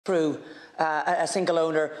through a single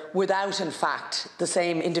owner without, in fact, the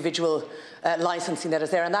same individual licensing that is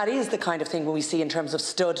there. And that is the kind of thing we see in terms of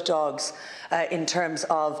stud dogs, in terms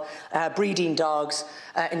of breeding dogs,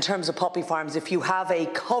 in terms of puppy farms. If you have a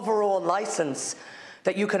cover-all licence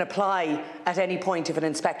that you can apply at any point if an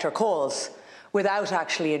inspector calls, without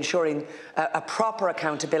actually ensuring a proper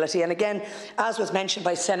accountability. And again, as was mentioned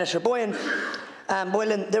by Senator Boylan,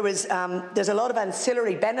 there's a lot of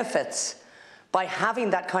ancillary benefits by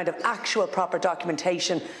having that kind of actual proper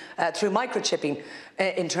documentation through microchipping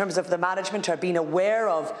in terms of the management or being aware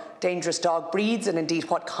of dangerous dog breeds and indeed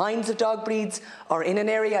what kinds of dog breeds are in an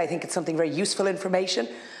area. I think it's something very useful information,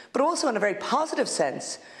 but also in a very positive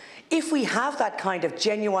sense. If we have that kind of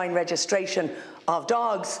genuine registration of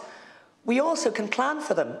dogs, we also can plan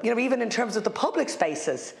for them, even in terms of the public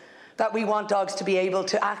spaces that we want dogs to be able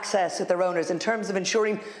to access with their owners, in terms of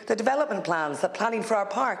ensuring the development plans, the planning for our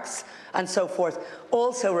parks and so forth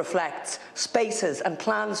also reflects spaces and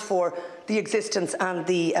plans for the existence and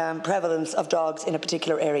the prevalence of dogs in a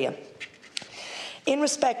particular area. In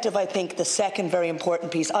respect of, I think, the second very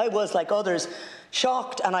important piece, I was, like others,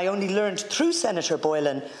 shocked, and I only learned through Senator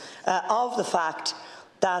Boylan of the fact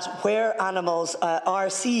that where animals are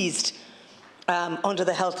seized under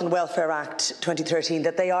the Health and Welfare Act 2013,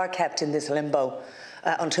 that they are kept in this limbo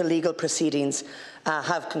until legal proceedings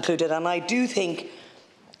have concluded. And I do think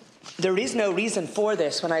there is no reason for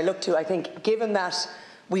this when I look to, I think, given that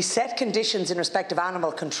we set conditions in respect of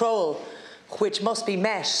animal control which must be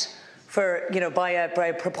met for, by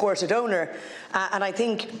a purported owner, and I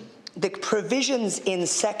think the provisions in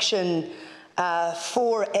section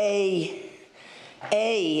 4A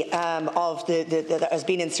of that has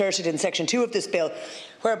been inserted in section 2 of this bill,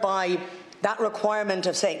 whereby that requirement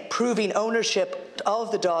of, say, proving ownership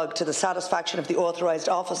of the dog to the satisfaction of the authorised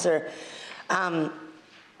officer, I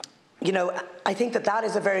think that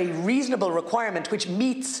is a very reasonable requirement which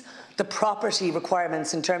meets the property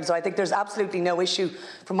requirements in terms of, I think there's absolutely no issue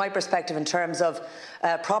from my perspective in terms of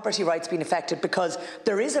property rights being affected, because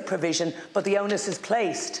there is a provision, but the onus is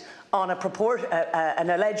placed on an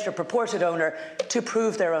alleged or purported owner to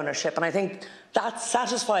prove their ownership. And I think that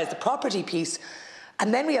satisfies the property piece.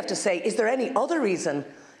 And then we have to say, is there any other reason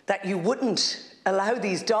that you wouldn't allow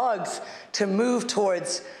these dogs to move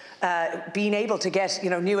towards being able to get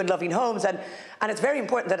new and loving homes? And it's very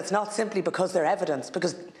important that it's not simply because they're evidence,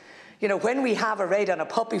 because when we have a raid on a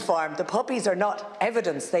puppy farm, the puppies are not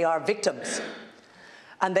evidence, they are victims.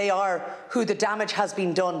 And they are who the damage has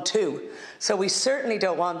been done to. So we certainly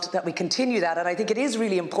don't want that we continue that. And I think it is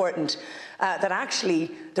really important that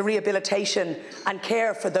actually the rehabilitation and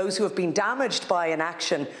care for those who have been damaged by an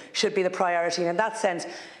action should be the priority. And in that sense,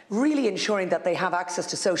 really ensuring that they have access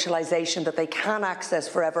to socialisation, that they can access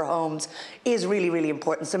forever homes is really, really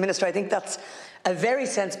important. So, Minister, I think that's a very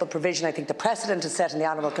sensible provision. I think the precedent is set in the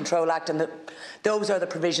Animal Control Act, and those are the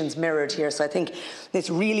provisions mirrored here. So I think this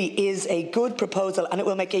really is a good proposal, and it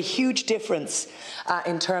will make a huge difference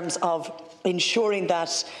in terms of ensuring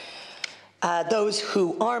that those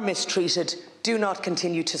who are mistreated do not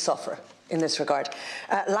continue to suffer in this regard.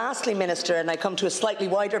 Lastly, Minister, and I come to a slightly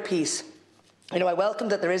wider piece, I welcome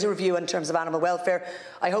that there is a review in terms of animal welfare.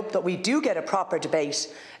 I hope that we do get a proper debate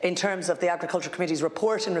in terms of the Agriculture Committee's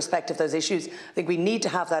report in respect of those issues. I think we need to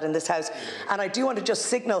have that in this House. And I do want to just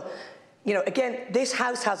signal, again, this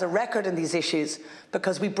House has a record in these issues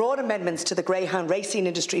because we brought amendments to the Greyhound Racing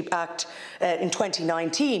Industry Act in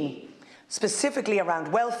 2019, specifically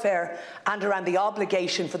around welfare and around the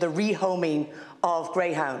obligation for the rehoming of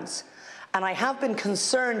greyhounds. And I have been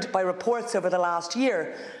concerned by reports over the last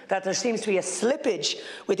year that there seems to be a slippage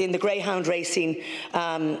within the Greyhound Racing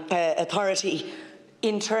Authority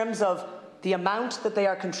in terms of the amount that they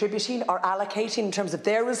are contributing or allocating in terms of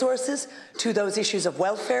their resources to those issues of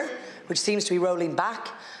welfare, which seems to be rolling back,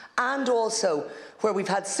 and also where we've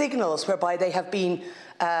had signals whereby there have been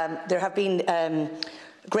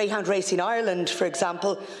Greyhound Racing Ireland, for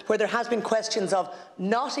example, where there has been questions of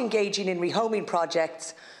not engaging in rehoming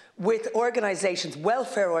projects with organisations,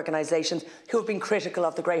 welfare organisations, who have been critical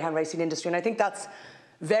of the greyhound racing industry. And I think that's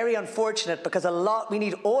very unfortunate, because we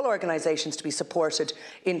need all organisations to be supported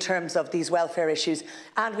in terms of these welfare issues,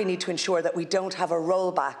 and we need to ensure that we don't have a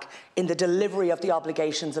rollback in the delivery of the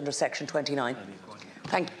obligations under Section 29.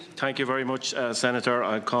 Thank you. Thank you very much, Senator.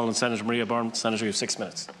 I call on Senator Maria Byrne. Senator, you have 6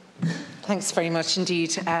 minutes. Thanks very much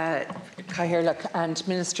indeed, Cathaoirleach, and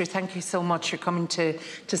Minister, thank you so much for coming to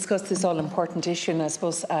discuss this all-important issue. And I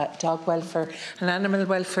suppose dog welfare and animal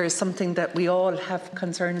welfare is something that we all have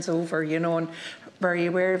concerns over, and very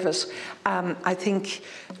aware of it. I think,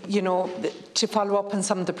 you know, to follow up on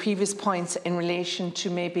some of the previous points in relation to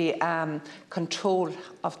maybe control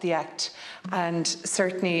of the Act, and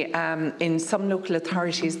certainly in some local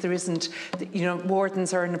authorities there isn't, you know,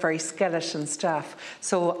 wardens are in a very skeleton staff.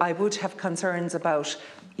 So I would have concerns about,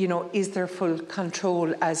 you know, is there full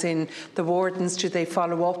control, as in the wardens, do they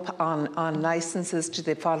follow up on licences, do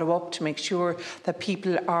they follow up to make sure that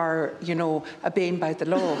people are, you know, obeying by the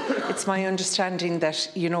law? It's my understanding that,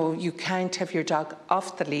 you know, you can't have your dog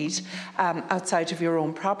off the lead outside of your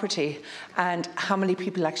own property, and how many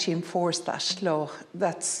people actually enforce that law?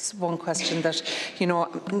 That's one question that, you know,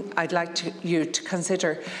 I'd like you to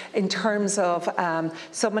consider. In terms of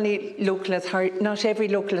so many local authorities, not every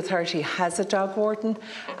local authority has a dog warden,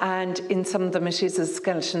 and in some of them it is a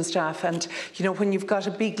skeleton staff. And, you know, when you've got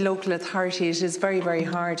a big local authority, it is very, very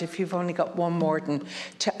hard if you've only got one warden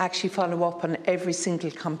to actually follow up on every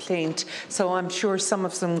single complaint. So I'm sure some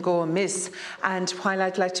of them go amiss. And while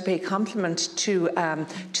I'd like to pay compliment to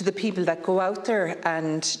the people that go out there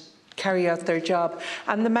and carry out their job,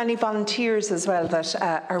 and the many volunteers as well that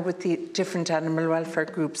are with the different animal welfare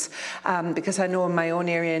groups, because I know in my own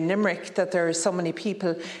area in Limerick that there are so many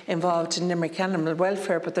people involved in Limerick animal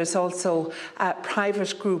welfare, but there's also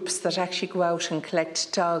private groups that actually go out and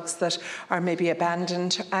collect dogs that are maybe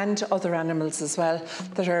abandoned, and other animals as well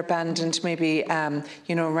that are abandoned maybe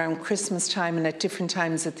you know, around Christmas time and at different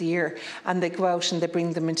times of the year, and they go out and they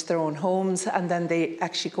bring them into their own homes, and then they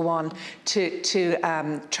actually go on to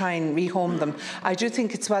try and rehome them. I do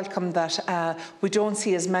think it's welcome that we don't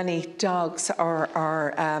see as many dogs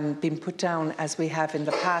are being put down as we have in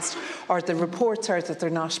the past, or the reports are that they're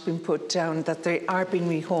not being put down, that they are being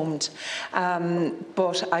rehomed.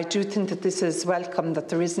 But I do think that this is welcome, that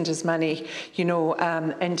there isn't as many, you know,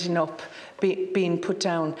 ending up being put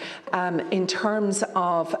down. In terms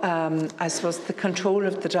of, I suppose, the control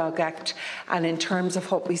of the Dog Act, and in terms of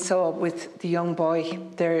what we saw with the young boy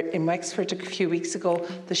there in Wexford a few weeks ago,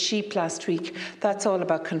 the sheep last week, that's all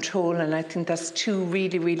about control, and I think that's two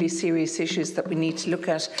really, really serious issues that we need to look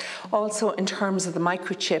at. Also, in terms of the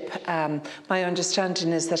microchip, my understanding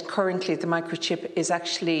is that currently the microchip is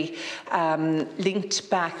actually linked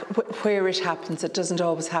back where it happens. It doesn't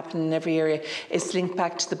always happen in every area. It's linked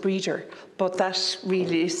back to the breeder. But that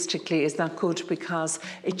realistically is not good, because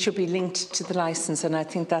it should be linked to the licence, and I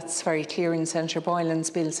think that's very clear in Senator Boylan's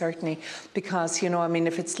bill, certainly, because, you know, I mean,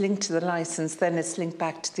 if it's linked to the licence, then it's linked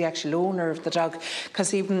back to the actual owner of the dog,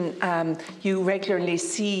 because even you regularly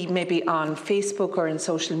see maybe on Facebook or in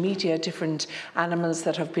social media different animals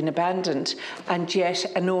that have been abandoned, and yet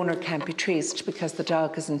an owner can't be traced because the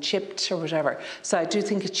dog isn't chipped or whatever. So I do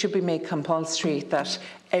think it should be made compulsory that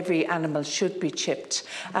every animal should be chipped,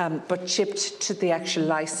 but chipped to the actual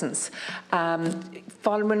licence.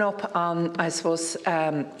 Following up on, I suppose,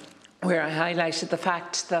 where I highlighted the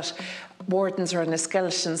fact that wardens are on a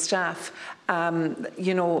skeleton staff,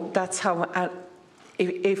 you know, that's how,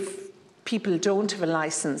 if people don't have a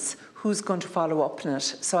licence, who's going to follow up on it?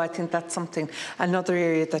 So I think that's something, another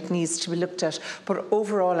area that needs to be looked at. But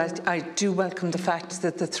overall, I do welcome the fact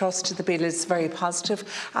that the thrust of the bill is very positive,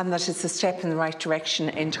 and that it's a step in the right direction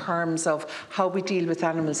in terms of how we deal with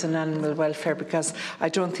animals and animal welfare, because I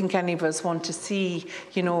don't think any of us want to see,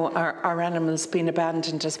 you know, our animals being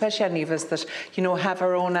abandoned, especially any of us that, you know, have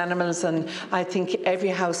our own animals. And I think every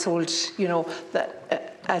household, you know, that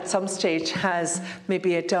at some stage has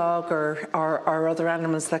maybe a dog or other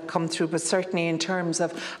animals that come through. But certainly in terms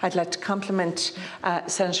of, I'd like to compliment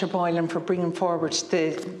Senator Boylan for bringing forward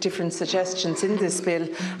the different suggestions in this bill,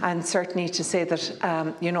 and certainly to say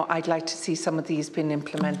that, you know, I'd like to see some of these being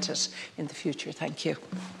implemented in the future. Thank you.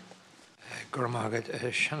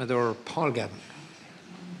 Seanad Paul Gavin.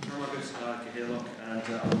 And I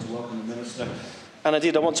want to welcome the Minister. And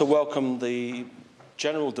indeed, I want to welcome the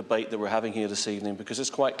general debate that we're having here this evening, because it's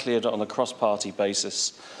quite clear that on a cross-party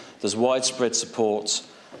basis there's widespread support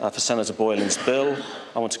for Senator Boylan's bill.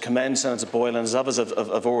 I want to commend Senator Boylan. As others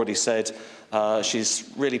have already said, she's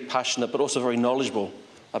really passionate but also very knowledgeable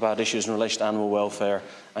about issues in relation to animal welfare,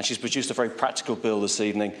 and she's produced a very practical bill this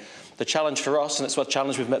evening. The challenge for us, and it's a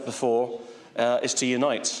challenge we've met before, is to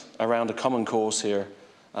unite around a common cause here.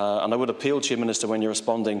 And I would appeal to you, Minister, when you're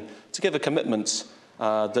responding, to give a commitment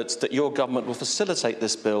that your government will facilitate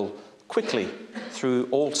this bill quickly through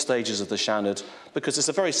all stages of the Seanad, because it's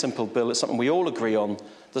a very simple bill. It's something we all agree on.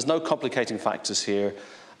 There's no complicating factors here.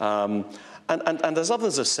 And as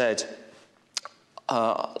others have said,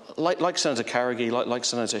 like Senator Carrigy, like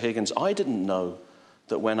Senator Higgins, I didn't know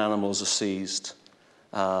that when animals are seized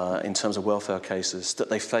in terms of welfare cases, that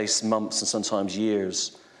they face months and sometimes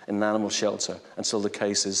years in an animal shelter until the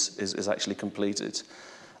case is actually completed.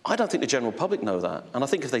 I don't think the general public know that. And I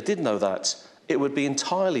think if they did know that, it would be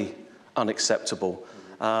entirely unacceptable.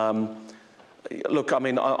 Look, I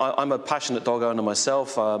mean, I'm a passionate dog owner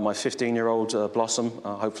myself. My 15-year-old Blossom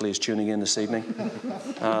hopefully is tuning in this evening.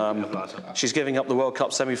 She's giving up the World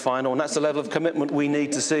Cup semi-final, and that's the level of commitment we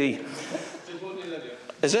need to see.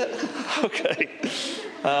 Is it? Okay.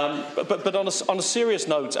 But on a serious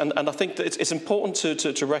note, and I think that it's important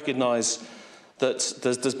to recognise that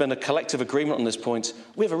there's been a collective agreement on this point.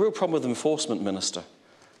 We have a real problem with enforcement, Minister.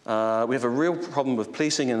 We have a real problem with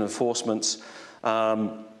policing and enforcement.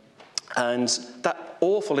 And that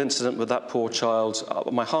awful incident with that poor child,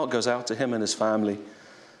 my heart goes out to him and his family.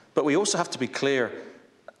 But we also have to be clear,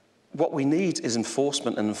 what we need is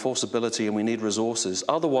enforcement and enforceability, and we need resources.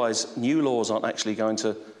 Otherwise, new laws aren't actually going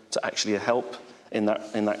to actually help in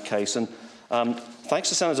that case. And thanks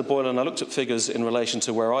to Senator Boylan, I looked at figures in relation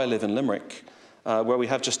to where I live in Limerick, where we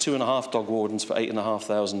have just 2.5 dog wardens for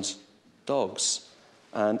 8,500 dogs.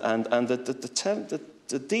 And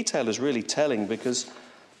the detail is really telling, because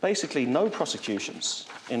basically no prosecutions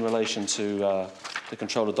in relation to the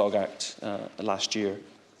Control of Dog Act last year,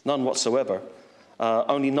 none whatsoever.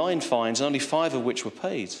 Only 9 fines, and only 5 of which were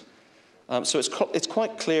paid. So it's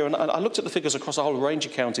quite clear, and I looked at the figures across a whole range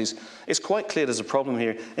of counties. It's quite clear there's a problem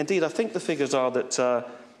here. Indeed, I think the figures are that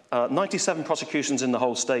 97 prosecutions in the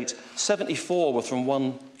whole state, 74 were from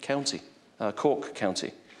one county, Cork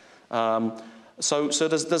County. So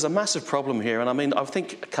there's a massive problem here, and I mean, I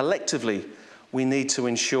think collectively we need to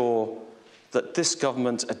ensure that this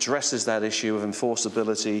government addresses that issue of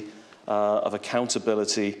enforceability, of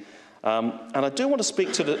accountability. And I do want to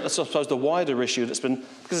speak to, I suppose, the wider issue that's been,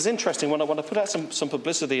 because it's interesting, when I put out some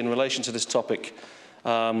publicity in relation to this topic,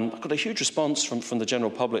 I've got a huge response from the general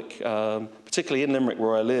public, particularly in Limerick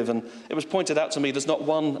where I live, and it was pointed out to me there's not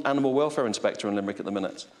one animal welfare inspector in Limerick at the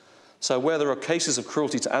minute. So where there are cases of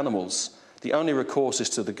cruelty to animals, the only recourse is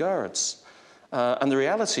to the guards. And the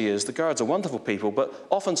reality is the guards are wonderful people, but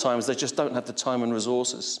oftentimes they just don't have the time and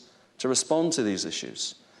resources to respond to these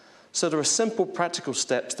issues. So there are simple, practical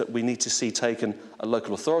steps that we need to see taken at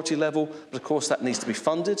local authority level, but of course that needs to be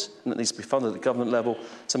funded, and it needs to be funded at government level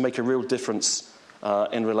to make a real difference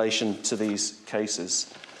in relation to these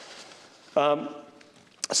cases.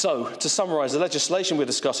 So, to summarise, the legislation we're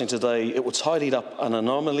discussing today, it will tidy up an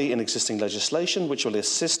anomaly in existing legislation which will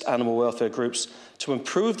assist animal welfare groups to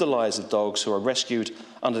improve the lives of dogs who are rescued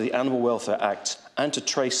under the Animal Welfare Act and to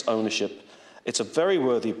trace ownership. It's a very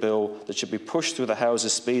worthy bill that should be pushed through the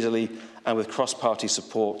Houses speedily and with cross-party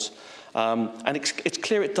support. And it's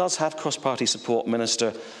clear it does have cross-party support,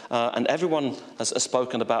 Minister, and everyone has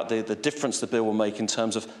spoken about the difference the bill will make in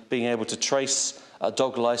terms of being able to trace a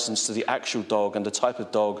dog licence to the actual dog and the type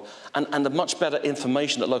of dog, and the much better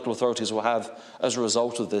information that local authorities will have as a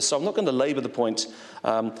result of this. So I'm not going to labour the point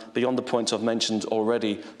beyond the points I've mentioned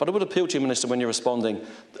already, but I would appeal to you, Minister, when you're responding.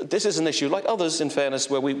 This is an issue, like others, in fairness,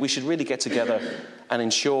 where we should really get together and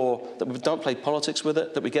ensure that we don't play politics with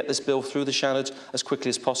it, that we get this bill through the Seanad as quickly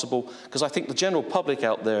as possible, because I think the general public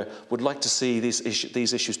out there would like to see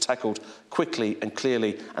these issues tackled quickly and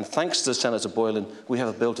clearly, and thanks to Senator Boylan, we have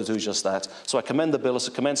a bill to do just that. So I commend the bill,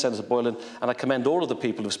 I commend Senator Boylan, and I commend all of the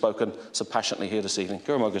people who've spoken so passionately here this evening.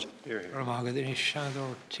 Gurmagad.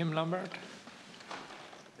 Tim Lombard.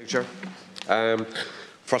 Thank you, Chair.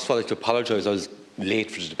 First of all, I'd like to apologise. I was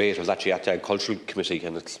late for the debate. I was actually at the Agricultural Committee,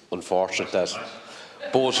 and it's unfortunate that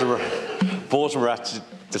both were at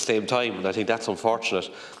the same time, and I think that's unfortunate.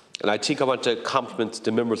 And I think I want to compliment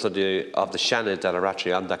the members of the Seanad that are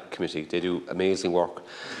actually on that committee. They do amazing work,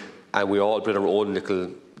 and we all bring our own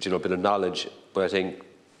little, bit of knowledge. But I think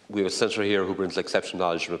we have a senator here who brings exceptional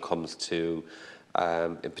knowledge when it comes to,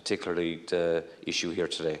 in particularly the issue here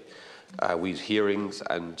today. We had hearings,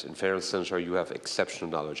 and in fairness, Senator, you have exceptional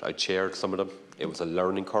knowledge. I chaired some of them. It was a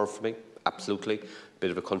learning curve for me, absolutely.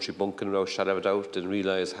 Bit of a country bumpkin, without a shadow of a doubt. Didn't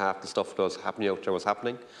realise half the stuff that was happening out there was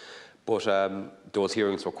happening. But those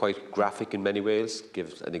hearings were quite graphic in many ways,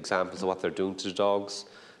 give an examples of what they're doing to the dogs.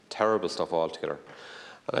 Terrible stuff altogether.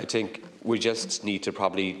 And I think we just need to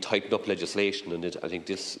probably tighten up legislation, and I think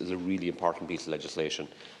this is a really important piece of legislation,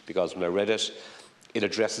 because when I read it, it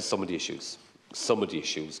addresses some of the issues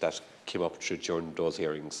that came up during those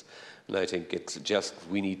hearings. And I think it's just,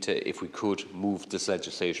 we need to, if we could, move this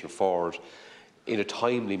legislation forward in a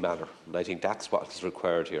timely manner. And I think that's what is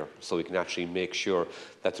required here, so we can actually make sure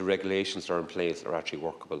that the regulations that are in place are actually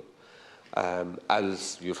workable.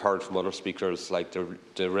 As you've heard from other speakers, like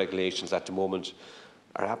the regulations at the moment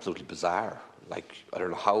are absolutely bizarre. Like, I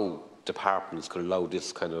don't know how departments could allow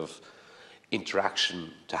this kind of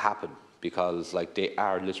interaction to happen because like they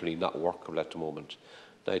are literally not workable at the moment.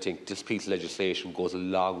 And I think this piece of legislation goes a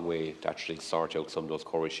long way to actually sort out some of those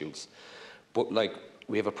core issues. But like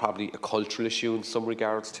we have probably a cultural issue in some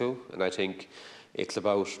regards too, and I think it's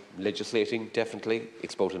about legislating, definitely.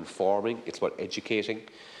 It's about informing. It's about educating.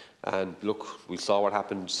 And look, we saw what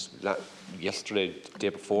happened yesterday, the day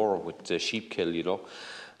before, with the sheep kill, you know.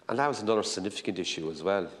 And that was another significant issue as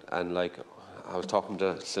well. And like, I was talking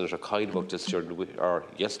to Senator Kyle about this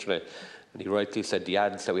yesterday, and he rightly said the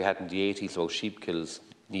ads that we had in the 80s about sheep kills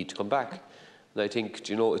need to come back. And I think,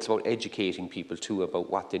 you know, it's about educating people too about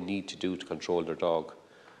what they need to do to control their dog.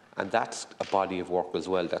 And that's a body of work as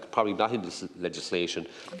well. That's probably not in this legislation,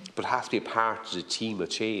 but has to be a part of the team of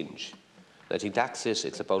change. I think that's it.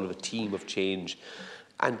 It's about a team of change.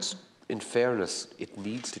 And in fairness, it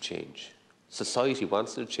needs to change. Society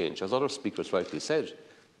wants it to change. As other speakers rightly said,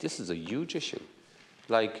 this is a huge issue.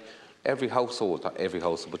 Like every household, not every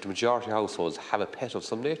household, but the majority of households have a pet of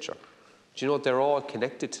some nature. Do you know, they're all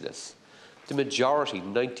connected to this. The majority,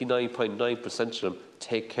 99.9% of them,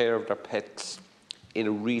 take care of their pets in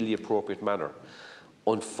a really appropriate manner.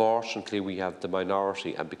 Unfortunately, we have the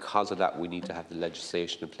minority, and because of that, we need to have the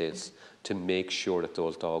legislation in place to make sure that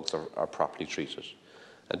those dogs are properly treated,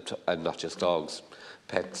 and not just dogs,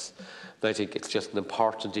 pets. And I think it's just an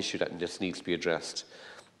important issue that just needs to be addressed.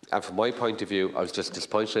 And from my point of view, I was just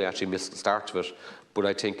disappointed I actually missed the start of it, but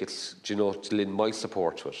I think it's, you know, to lend my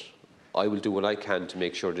support to it. I will do what I can to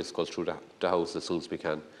make sure this goes through the House as soon as we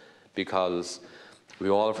can, because we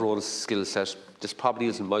all have our own skill set. This probably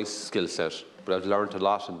isn't my skill set, but I've learned a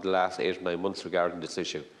lot in the last 8 or 9 months regarding this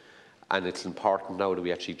issue. And it's important now that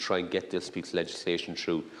we actually try and get this piece of legislation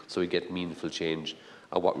through so we get meaningful change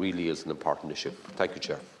on what really is an important issue. Thank you,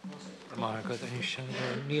 Chair.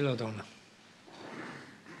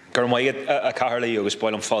 Gurmaid a Carly agus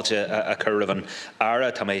Boylan fáilte a Curravan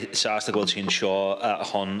Ara tá mé sásta goil sin seo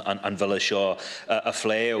hon an villa seo a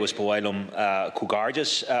flé agus Boylan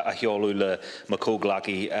Cougardas a heolú le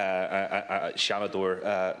Macóglaki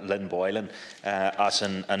Seanadúr Lynn Boylan as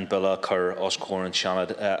an villa cur os Coran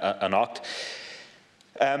Seanad an ocht.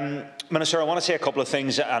 Minister, I want to say a couple of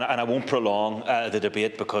things, and I won't prolong the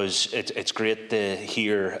debate because it's great to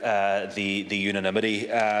hear the unanimity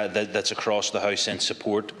that's across the House in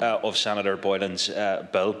support of Senator Boylan's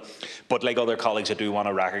bill. But like other colleagues, I do want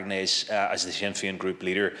to recognise, as the Sinn Féin group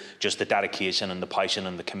leader, just the dedication and the passion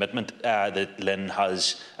and the commitment that Lynn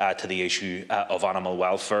has to the issue of animal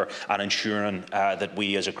welfare and ensuring that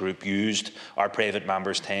we as a group used our private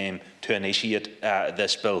members' time to initiate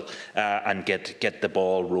this bill and get the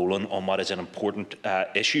ball rolling on what is an important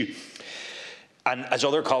issue. And as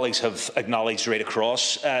other colleagues have acknowledged right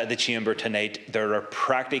across the chamber tonight, there are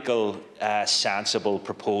practical, sensible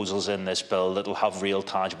proposals in this bill that will have real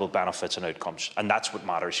tangible benefits and outcomes. And that's what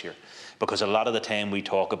matters here. Because a lot of the time we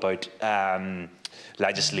talk about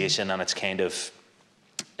legislation and it's kind of,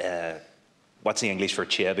 what's the English for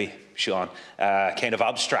chubby, Sean? Kind of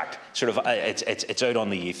abstract, sort of, it's out on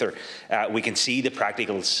the ether. We can see the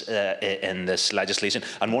practicals in this legislation,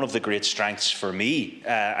 and one of the great strengths for me,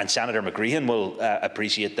 and Senator McGreehan will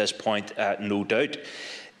appreciate this point, no doubt,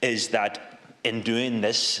 is that in doing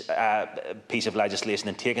this piece of legislation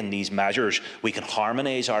and taking these measures, we can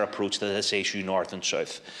harmonise our approach to this issue north and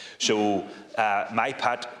south. So my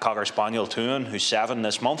pet Cocker Spaniel Tuan, who's 7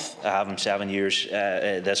 this month, I have him 7 years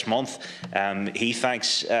this month, he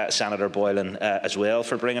thanks Senator Boylan as well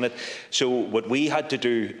for bringing it. So what we had to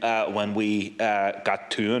do when we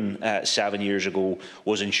got Tuan 7 years ago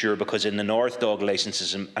was ensure, because in the north dog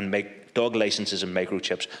licences and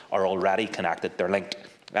microchips are already connected, they're linked.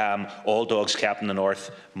 All dogs kept in the north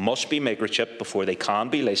must be microchipped before they can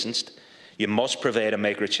be licensed. You must provide a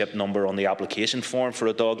microchip number on the application form for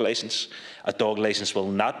a dog licence. A dog licence will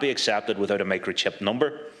not be accepted without a microchip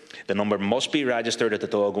number. The number must be registered at the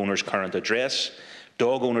dog owner's current address.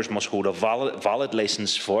 Dog owners must hold a valid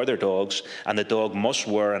licence for their dogs, and the dog must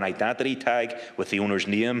wear an identity tag with the owner's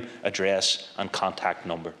name, address and contact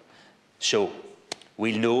number. So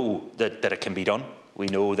we know that it can be done. We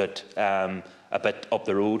know that a bit up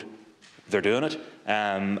the road they're doing it,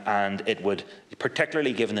 and it would,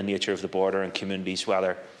 particularly given the nature of the border and communities,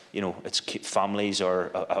 whether it's families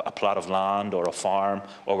or a plot of land or a farm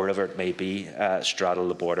or wherever it may be, straddle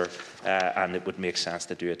the border, and it would make sense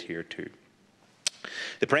to do it here too.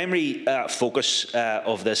 The primary focus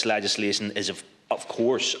of this legislation is of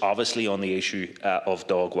course, obviously on the issue of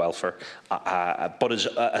dog welfare, but as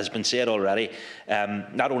has been said already,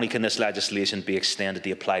 not only can this legislation be extended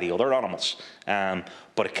to apply to other animals,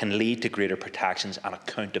 but it can lead to greater protections and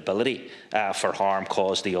accountability for harm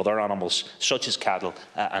caused to other animals, such as cattle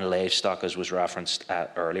and livestock, as was referenced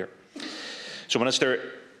earlier. So,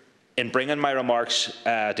 Minister, in bringing my remarks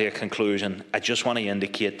to a conclusion, I just want to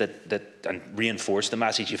indicate that and reinforce the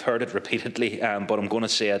message. You've heard it repeatedly, but I'm going to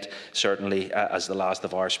say it certainly as the last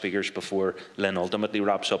of our speakers before Lynn ultimately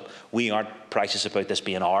wraps up. We aren't precious about this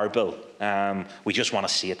being our bill. We just want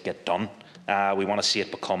to see it get done. We want to see it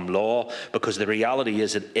become law, because the reality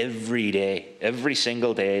is that every day, every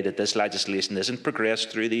single day that this legislation isn't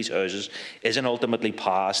progressed through these houses, isn't ultimately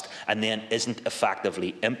passed, and then isn't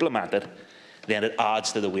effectively implemented, then it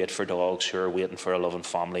adds to the weight for dogs who are waiting for a loving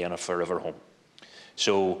family and a forever home.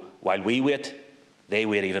 So while we wait, they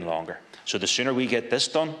wait even longer. So the sooner we get this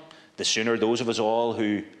done, the sooner those of us all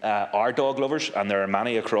who are dog lovers, and there are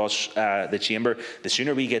many across the chamber, the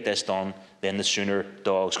sooner we get this done, then the sooner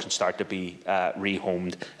dogs can start to be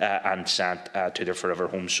rehomed and sent to their forever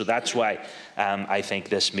homes. So that's why I think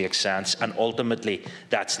this makes sense, and ultimately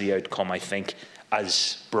that's the outcome. I think,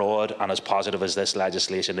 as broad and as positive as this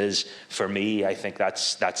legislation is, for me, I think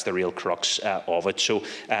that's the real crux of it. So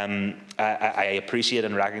I appreciate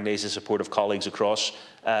and recognise the support of colleagues across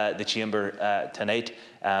the chamber tonight.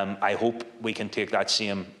 I hope we can take that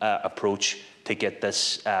same approach to get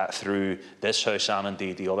this through this House and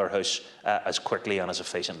indeed the other House as quickly and as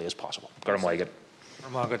efficiently as possible. Seanad,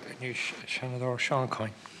 Sean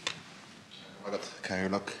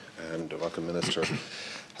and welcome Minister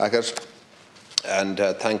Hackett. And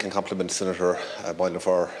thank and compliment Senator Boylan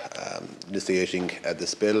for initiating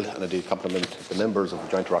this bill, and indeed compliment the members of the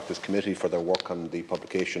Joint Oireachtas Committee for their work on the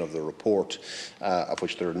publication of the report, of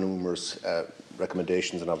which there are numerous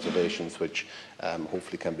recommendations and observations which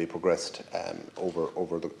hopefully can be progressed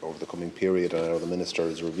over the coming period. And I know the Minister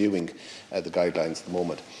is reviewing the guidelines at the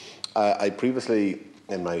moment. I previously,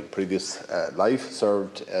 in my previous life,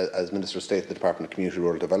 served as Minister of State at the Department of Community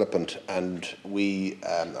Rural Development, and we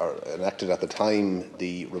enacted at the time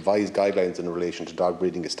the revised guidelines in relation to dog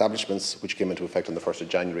breeding establishments, which came into effect on the 1st of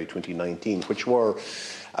January 2019, which were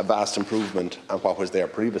a vast improvement on what was there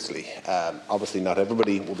previously. Obviously not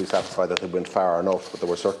everybody will be satisfied that they went far enough, but there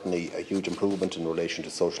was certainly a huge improvement in relation to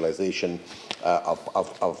socialisation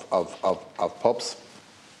of pups,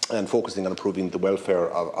 and focusing on improving the welfare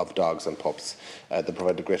of dogs and pups. They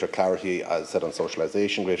provided greater clarity, as said, on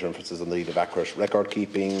socialisation, greater emphasis on the need of accurate record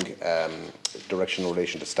keeping, direction in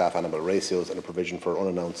relation to staff animal ratios, and a provision for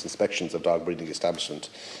unannounced inspections of dog breeding establishment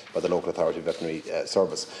by the local authority veterinary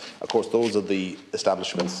service. Of course, those are the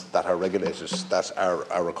establishments that are regulated, that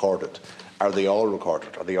are recorded. Are they all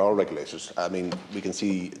recorded? Are they all regulated? I mean, we can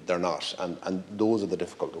see they're not, and those are the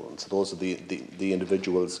difficult ones. Those are the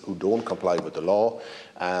individuals who don't comply with the law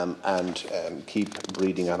and keep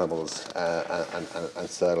breeding animals and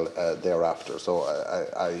sell thereafter. So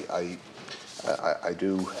I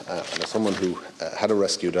do, and as someone who had a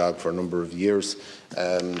rescue dog for a number of years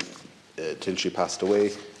till she passed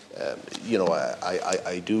away, you know,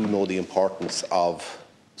 I do know the importance of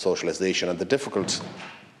socialisation and the difficult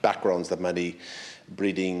backgrounds that many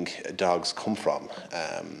breeding dogs come from,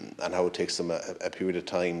 and how it takes them a period of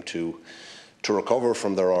time to recover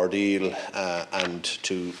from their ordeal and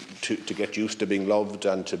to get used to being loved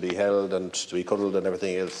and to be held and to be cuddled and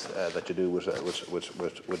everything else that you do with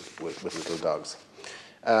little dogs.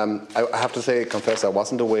 I have to say, confess, I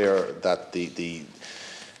wasn't aware that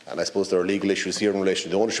and I suppose there are legal issues here in relation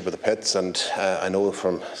to the ownership of the pets, and I know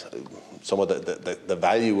from some of the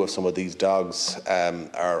value of some of these dogs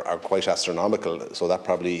are quite astronomical, so that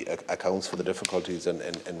probably accounts for the difficulties in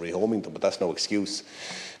rehoming them, but that's no excuse,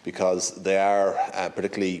 because they are,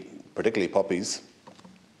 particularly puppies,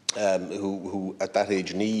 who at that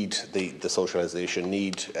age need the socialisation,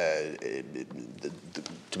 need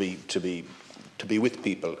to be with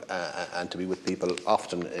people, and to be with people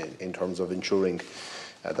often in terms of ensuring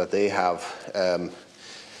that they have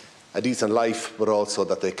a decent life, but also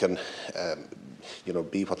that they can, you know,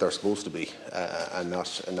 be what they're supposed to be, and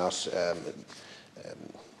not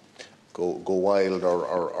go wild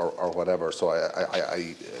or whatever. So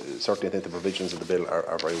I certainly think the provisions of the bill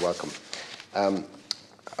are very welcome.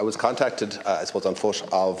 I was contacted, I suppose, on foot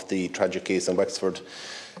of the tragic case in Wexford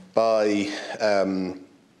by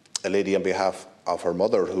a lady on behalf of her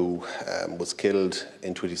mother, who was killed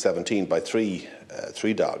in 2017 by three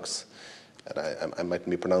dogs. And I might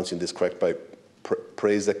be pronouncing this correct, by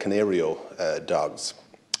Presa Canario dogs.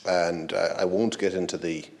 And I won't get into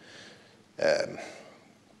the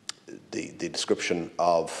description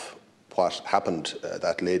of what happened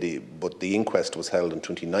that lady, but the inquest was held in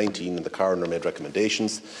 2019, and the coroner made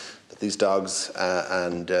recommendations that these dogs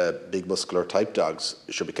and big muscular type dogs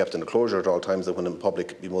should be kept in enclosure at all times, that when in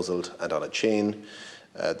public be muzzled and on a chain,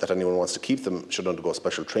 that anyone who wants to keep them should undergo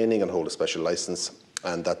special training and hold a special licence,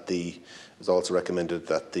 and that it's also recommended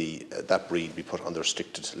that that breed be put on the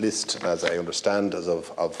restricted list. As I understand, as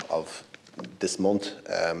of this month,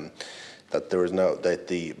 that there is now that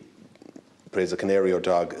the Presa Canario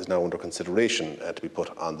dog is now under consideration to be put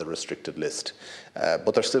on the restricted list.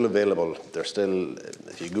 But they're still available. They're still,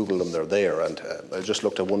 if you Google them, they're there. And I just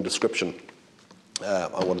looked at one description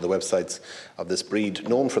on one of the websites of this breed.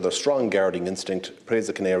 Known for their strong guarding instinct,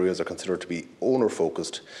 Presa Canarios are considered to be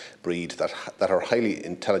owner-focused breed that are highly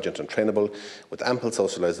intelligent and trainable. With ample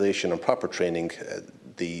socialisation and proper training,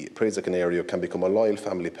 the Presa Canario can become a loyal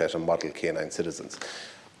family pet and model canine citizens.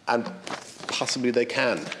 And possibly they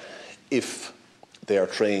can, if they are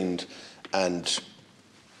trained and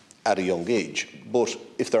at a young age. But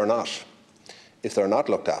if they're not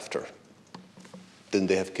looked after, then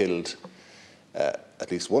they have killed at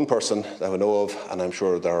least one person that we know of, and I'm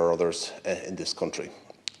sure there are others in this country.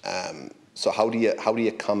 So how do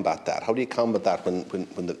you combat that? How do you combat that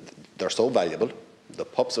when they're so valuable? The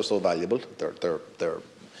pups are so valuable. They're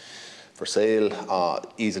for sale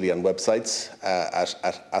easily on websites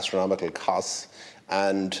at astronomical costs.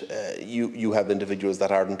 And you have individuals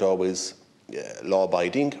that aren't always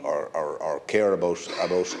law-abiding or care about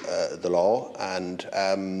the law, and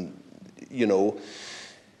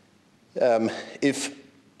if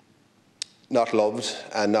not loved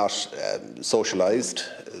and not socialised,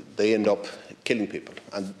 they end up killing people,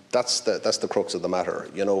 and that's the crux of the matter.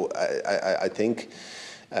 I think.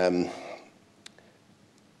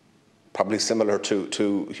 Probably similar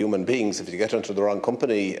to human beings. If you get into the wrong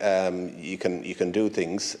company, you can do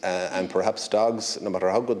things, and perhaps dogs, no matter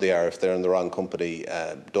how good they are, if they're in the wrong company,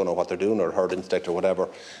 don't know what they're doing, or herd instinct or whatever,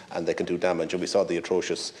 and they can do damage. And we saw the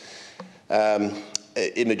atrocious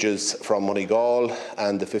images from Moneygall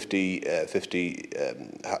and the 50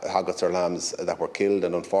 hoggets or lambs that were killed,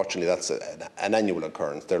 and unfortunately that's an annual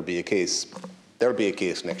occurrence. There'll be a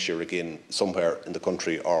case next year again somewhere in the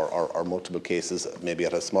country, or multiple cases, maybe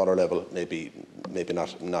at a smaller level, maybe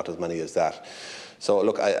not as many as that. So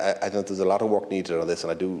look, I think there's a lot of work needed on this,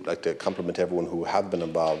 and I do like to compliment everyone who have been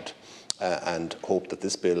involved, and hope that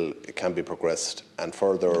this bill can be progressed and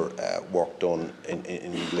further work done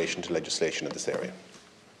in relation to legislation in this area.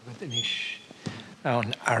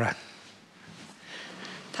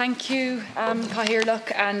 Thank you,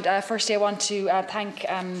 Cathaoirleach, and firstly I want to thank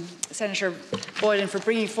Senator Boylan for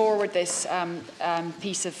bringing forward this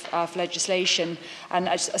piece of legislation. And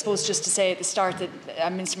I suppose just to say at the start that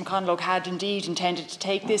Minister McConalogue had indeed intended to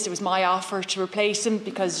take this. It was my offer to replace him,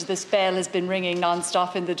 because this bell has been ringing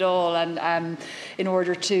non-stop in the Dáil, and in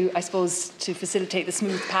order to, I suppose, to facilitate the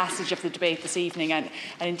smooth passage of the debate this evening, and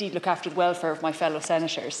indeed look after the welfare of my fellow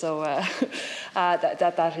senators. So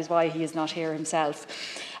that is why he is not here himself.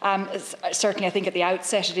 Certainly, I think at the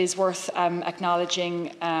outset it is worth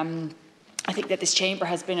acknowledging I think that this chamber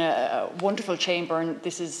has been a wonderful chamber, and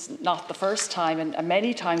this is not the first time, and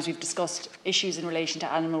many times we've discussed issues in relation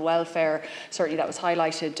to animal welfare. Certainly that was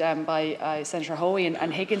highlighted by Senator Hoey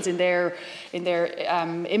and Higgins in their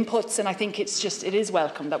inputs, and I think it is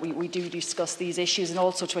welcome that we do discuss these issues, and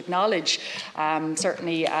also to acknowledge,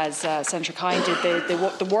 certainly as Senator Kine did,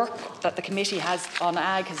 the work that the committee on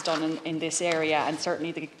Ag has done in this area, and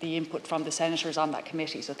certainly the input from the senators on that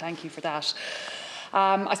committee, so thank you for that.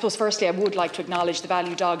 I suppose firstly I would like to acknowledge the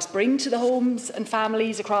value dogs bring to the homes and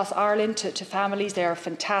families across Ireland, to families. They are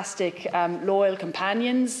fantastic, loyal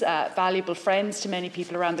companions, valuable friends to many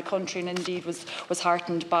people around the country, and indeed was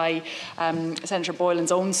heartened by Senator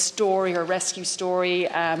Boylan's own story, her rescue story.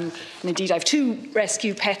 And indeed I have two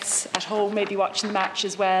rescue pets at home, maybe watching the match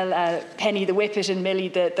as well, Penny the Whippet and Millie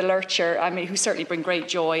the Lurcher, who certainly bring great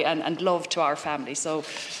joy and love to our family. So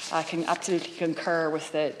I can absolutely concur with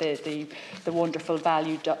the wonderful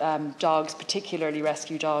value dogs, particularly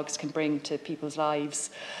rescue dogs, can bring to people's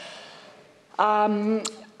lives.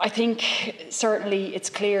 I think certainly it's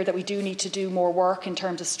clear that we do need to do more work in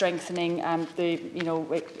terms of strengthening the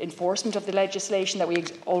enforcement of the legislation that we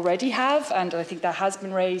already have, and I think that has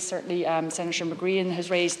been raised. Certainly Senator McGreehan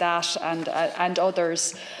has raised that, and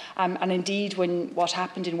others. And indeed, what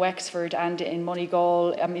happened in Wexford and in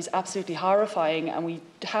Moneygall is absolutely horrifying, and we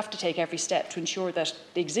have to take every step to ensure that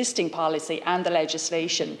the existing policy and the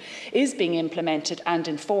legislation is being implemented and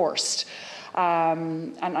enforced.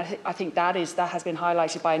 And I think that has been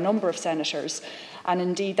highlighted by a number of senators. And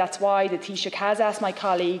indeed, that's why the Taoiseach has asked my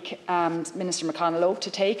colleague, Minister McConalogue,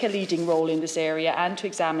 to take a leading role in this area and to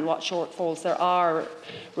examine what shortfalls there are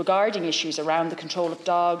regarding issues around the control of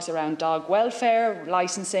dogs, around dog welfare,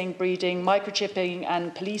 licensing, breeding, microchipping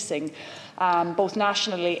and policing, both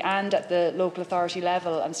nationally and at the local authority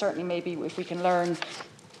level. And certainly maybe if we can learn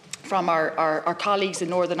from our colleagues in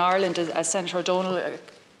Northern Ireland, as Senator O'Donnell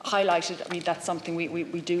highlighted. I mean, that's something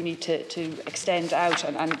we do need to extend out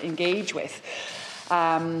and engage with.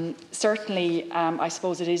 Certainly, I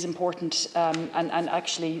suppose it is important, and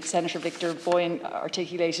actually Senator Victor Boylan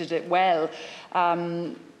articulated it well.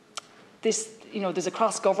 There's a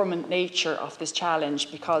cross-government nature of this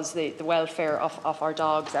challenge because the welfare of our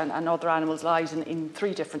dogs and other animals lies in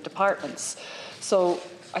 3 different departments. So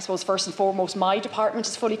I suppose first and foremost, my department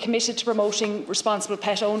is fully committed to promoting responsible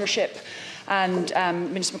pet ownership, and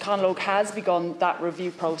Minister McConalogue has begun that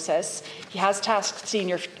review process. He has tasked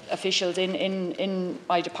senior officials in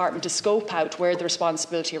my department to scope out where the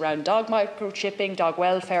responsibility around dog microchipping, dog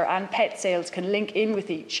welfare and pet sales can link in with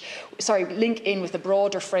a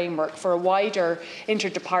broader framework for a wider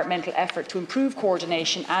interdepartmental effort to improve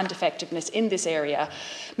coordination and effectiveness in this area.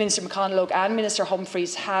 Minister McConalogue and Minister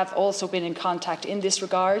Humphreys have also been in contact in this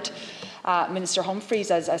regard. Minister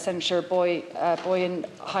Humphreys, as Senator Boylan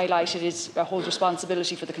highlighted, holds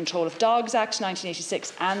responsibility for the Control of Dogs Act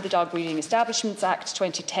 1986 and the Dog Breeding Establishments Act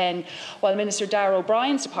 2010, while Minister Darragh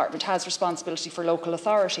O'Brien's department has responsibility for local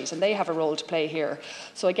authorities, and they have a role to play here.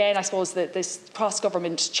 So again, I suppose that this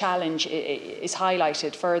cross-government challenge is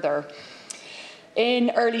highlighted further.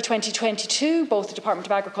 In early 2022, both the Department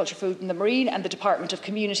of Agriculture, Food and the Marine and the Department of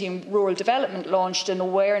Community and Rural Development launched an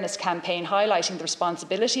awareness campaign highlighting the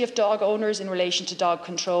responsibility of dog owners in relation to dog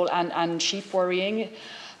control and sheep worrying.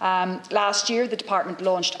 Last year, the department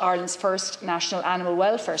launched Ireland's first National Animal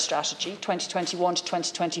Welfare Strategy, 2021 to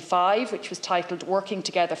 2025, which was titled Working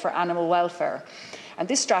Together for Animal Welfare. And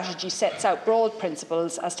this strategy sets out broad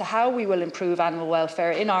principles as to how we will improve animal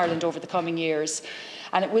welfare in Ireland over the coming years.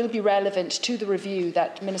 And it will be relevant to the review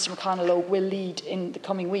that Minister McConalogue will lead in the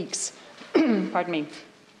coming weeks. Pardon me.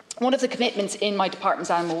 One of the commitments in my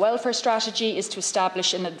department's animal welfare strategy is to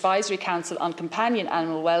establish an advisory council on companion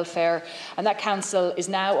animal welfare, and that council is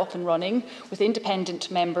now up and running with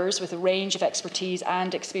independent members with a range of expertise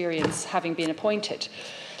and experience having been appointed.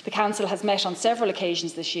 The Council has met on several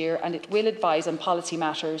occasions this year, and it will advise on policy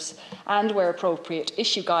matters and, where appropriate,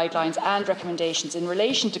 issue guidelines and recommendations in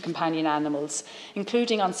relation to companion animals,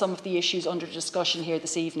 including on some of the issues under discussion here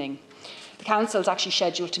this evening. The Council is actually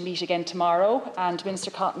scheduled to meet again tomorrow, and Minister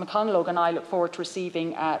McConalogue and I look forward to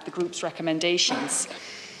receiving the group's recommendations.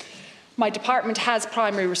 My department has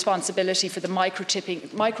primary responsibility for the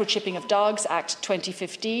Microchipping of Dogs Act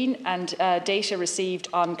 2015, and data received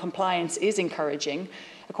on compliance is encouraging.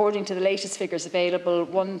 According to the latest figures available,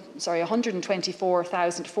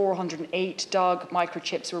 124,408 dog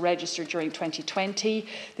microchips were registered during 2020.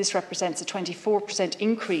 This represents a 24%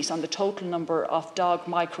 increase on the total number of dog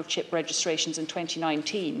microchip registrations in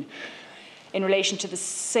 2019. In relation to the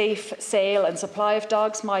safe sale and supply of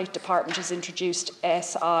dogs, my department has introduced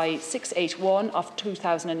SI 681 of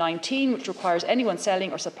 2019, which requires anyone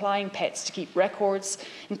selling or supplying pets to keep records,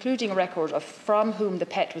 including a record of from whom the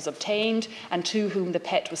pet was obtained and to whom the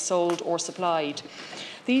pet was sold or supplied.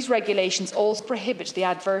 These regulations also prohibit the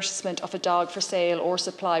advertisement of a dog for sale or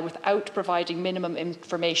supply without providing minimum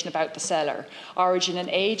information about the seller, origin and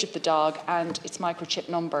age of the dog, and its microchip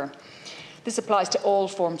number. This applies to all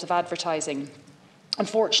forms of advertising.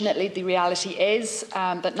 Unfortunately, the reality is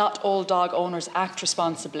that not all dog owners act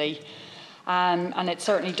responsibly. And it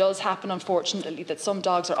certainly does happen, unfortunately, that some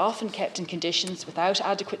dogs are often kept in conditions without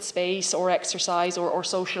adequate space or exercise or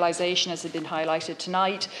socialisation, as has been highlighted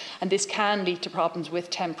tonight. And this can lead to problems with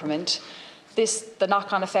temperament. The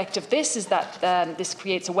knock-on effect of this is that this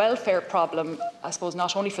creates a welfare problem, I suppose,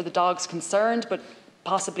 not only for the dogs concerned, but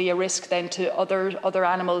possibly a risk then to other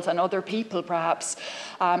animals and other people, perhaps,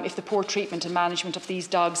 if the poor treatment and management of these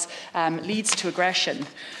dogs leads to aggression.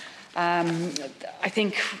 I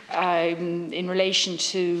think in relation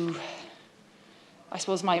to, I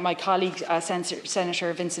suppose, my colleague,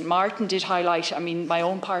 Senator Vincent Martin, did highlight, I mean, my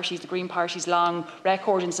own party, the Green Party's long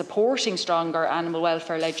record in supporting stronger animal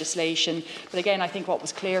welfare legislation. But again, I think what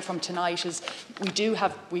was clear from tonight is we do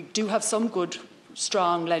have some good,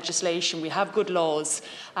 strong legislation. We have good laws,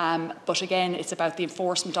 but again, it's about the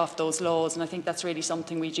enforcement of those laws, and I think that's really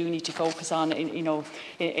something we do need to focus on, in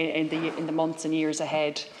the months and years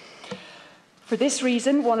ahead. For this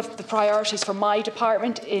reason, one of the priorities for my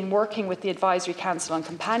department in working with the Advisory Council on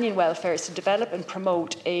Companion Welfare is to develop and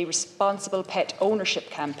promote a responsible pet ownership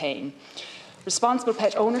campaign. Responsible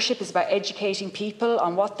pet ownership is about educating people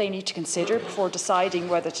on what they need to consider before deciding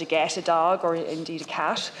whether to get a dog or indeed a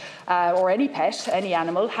cat or any pet, any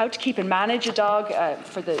animal, how to keep and manage a dog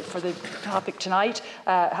for the topic tonight,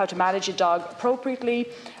 how to manage a dog appropriately,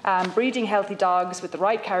 breeding healthy dogs with the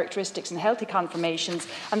right characteristics and healthy conformations,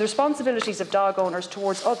 and the responsibilities of dog owners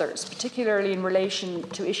towards others, particularly in relation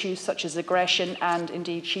to issues such as aggression and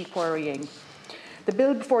indeed sheep worrying. The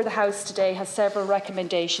bill before the House today has several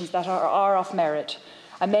recommendations that are of merit,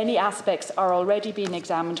 and many aspects are already being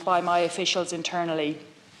examined by my officials internally.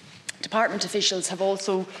 Department officials have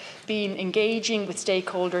also been engaging with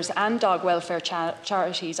stakeholders and dog welfare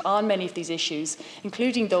charities on many of these issues,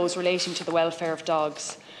 including those relating to the welfare of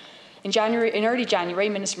dogs. In early January,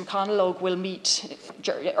 Minister McConnell will meet,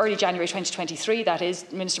 early January 2023 that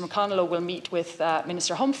is, Minister McConnell will meet with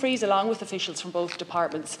Minister Humphreys along with officials from both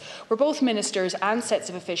departments, where both ministers and sets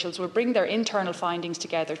of officials will bring their internal findings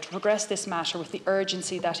together to progress this matter with the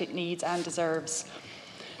urgency that it needs and deserves.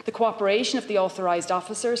 The cooperation of the authorised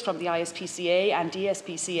officers from the ISPCA and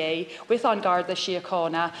DSPCA with An Garda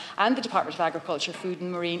Síochána and the Department of Agriculture, Food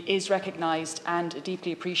and Marine is recognised and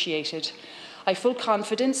deeply appreciated. I have full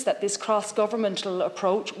confidence that this cross-governmental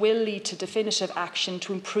approach will lead to definitive action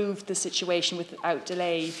to improve the situation without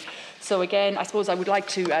delay. So again, I suppose I would like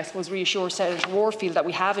to reassure Senator Warfield that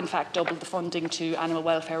we have in fact doubled the funding to animal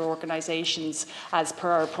welfare organisations as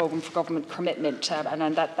per our programme for government commitment,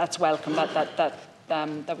 and that's welcome.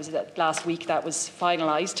 That was last week that was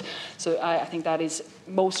finalised, so I think that is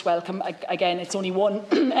most welcome. Again, it's only one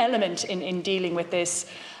element in dealing with this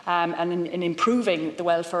and in improving the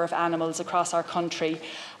welfare of animals across our country,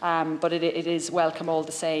 but it is welcome all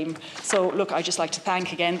the same. So look, I'd just like to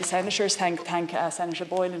thank again the senators, thank Senator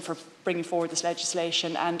Boylan for bringing forward this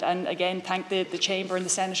legislation, and again thank the Chamber and the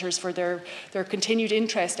senators for their continued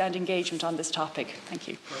interest and engagement on this topic. Thank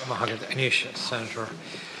you. Senator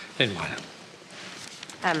Lynn.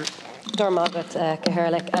 And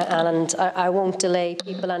I won't delay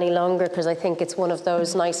people any longer because I think it's one of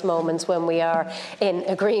those nice moments when we are in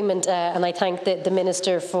agreement, and I thank the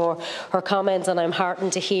Minister for her comments, and I'm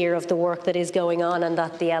heartened to hear of the work that is going on and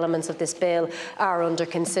that the elements of this bill are under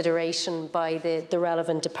consideration by the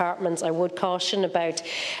relevant departments. I would caution about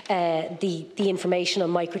the information on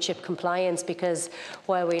microchip compliance, because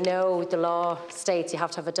while we know the law states you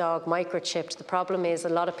have to have a dog microchipped, the problem is a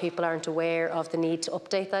lot of people aren't aware of the need to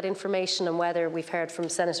update that information, and whether we've heard from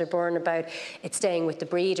Senator Byrne about it staying with the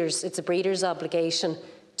breeders. It's a breeder's obligation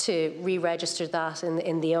to re-register that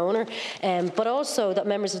in the owner, but also that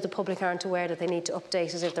members of the public aren't aware that they need to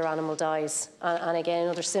update it if their animal dies. And again,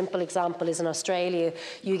 another simple example is in Australia,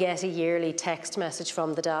 you get a yearly text message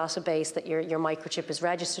from the database that your microchip is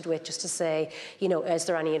registered with, just to say, you know, is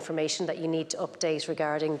there any information that you need to update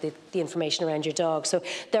regarding the information around your dog. So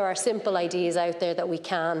there are simple ideas out there that we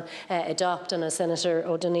can adopt, and as Senator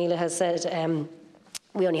O'Donnell has said,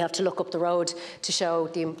 we only have to look up the road to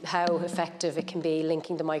show how effective it can be,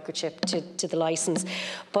 linking the microchip to the licence.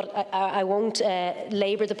 But I won't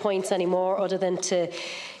labour the points anymore, other than to,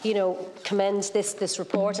 commend this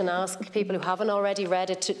report and ask people who haven't already read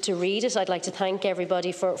it to read it. I'd like to thank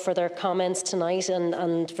everybody for their comments tonight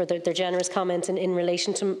and for their generous comments in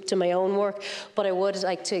relation to my own work. But I would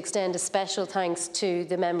like to extend a special thanks to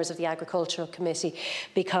the members of the Agricultural Committee,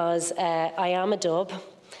 because I am a dub.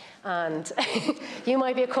 And you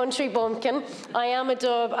might be a country bumpkin. I am a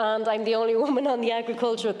dub, and I'm the only woman on the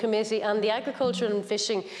Agricultural Committee. And the agriculture and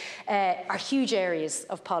fishing are huge areas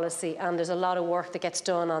of policy, and there's a lot of work that gets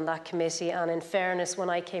done on that committee. And in fairness,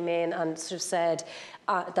 when I came in and sort of said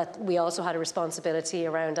that we also had a responsibility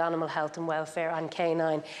around animal health and welfare and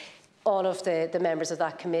canine, all of the members of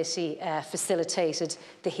that committee facilitated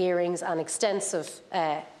the hearings and extensive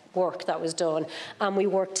work that was done, and we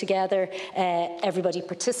worked together. Everybody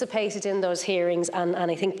participated in those hearings, and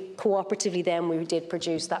I think cooperatively then we did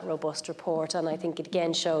produce that robust report. And I think it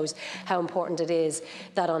again shows how important it is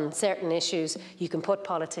that on certain issues you can put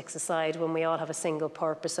politics aside when we all have a single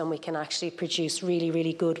purpose and we can actually produce really,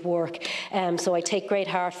 really good work. So I take great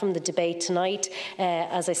heart from the debate tonight.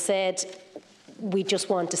 As I said, we just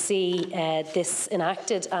want to see this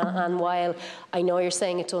enacted, and while I know you're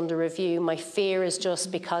saying it's under review, my fear is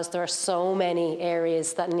just because there are so many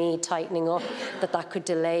areas that need tightening up that could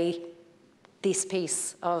delay this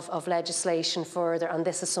piece of legislation further, and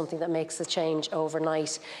this is something that makes a change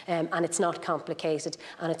overnight, and it's not complicated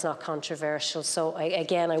and it's not controversial. So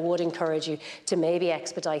again, I would encourage you to maybe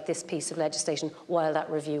expedite this piece of legislation while that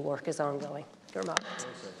review work is ongoing.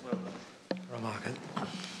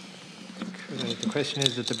 The question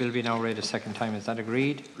is that the bill be now read a second time. Is that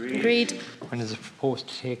agreed? Agreed. When is it proposed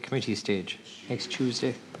to take committee stage? Next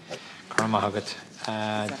Tuesday.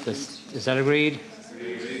 Is that agreed?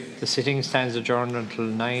 The sitting stands adjourned until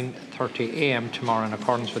 9:30 a.m. tomorrow in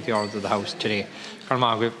accordance with the orders of the House today.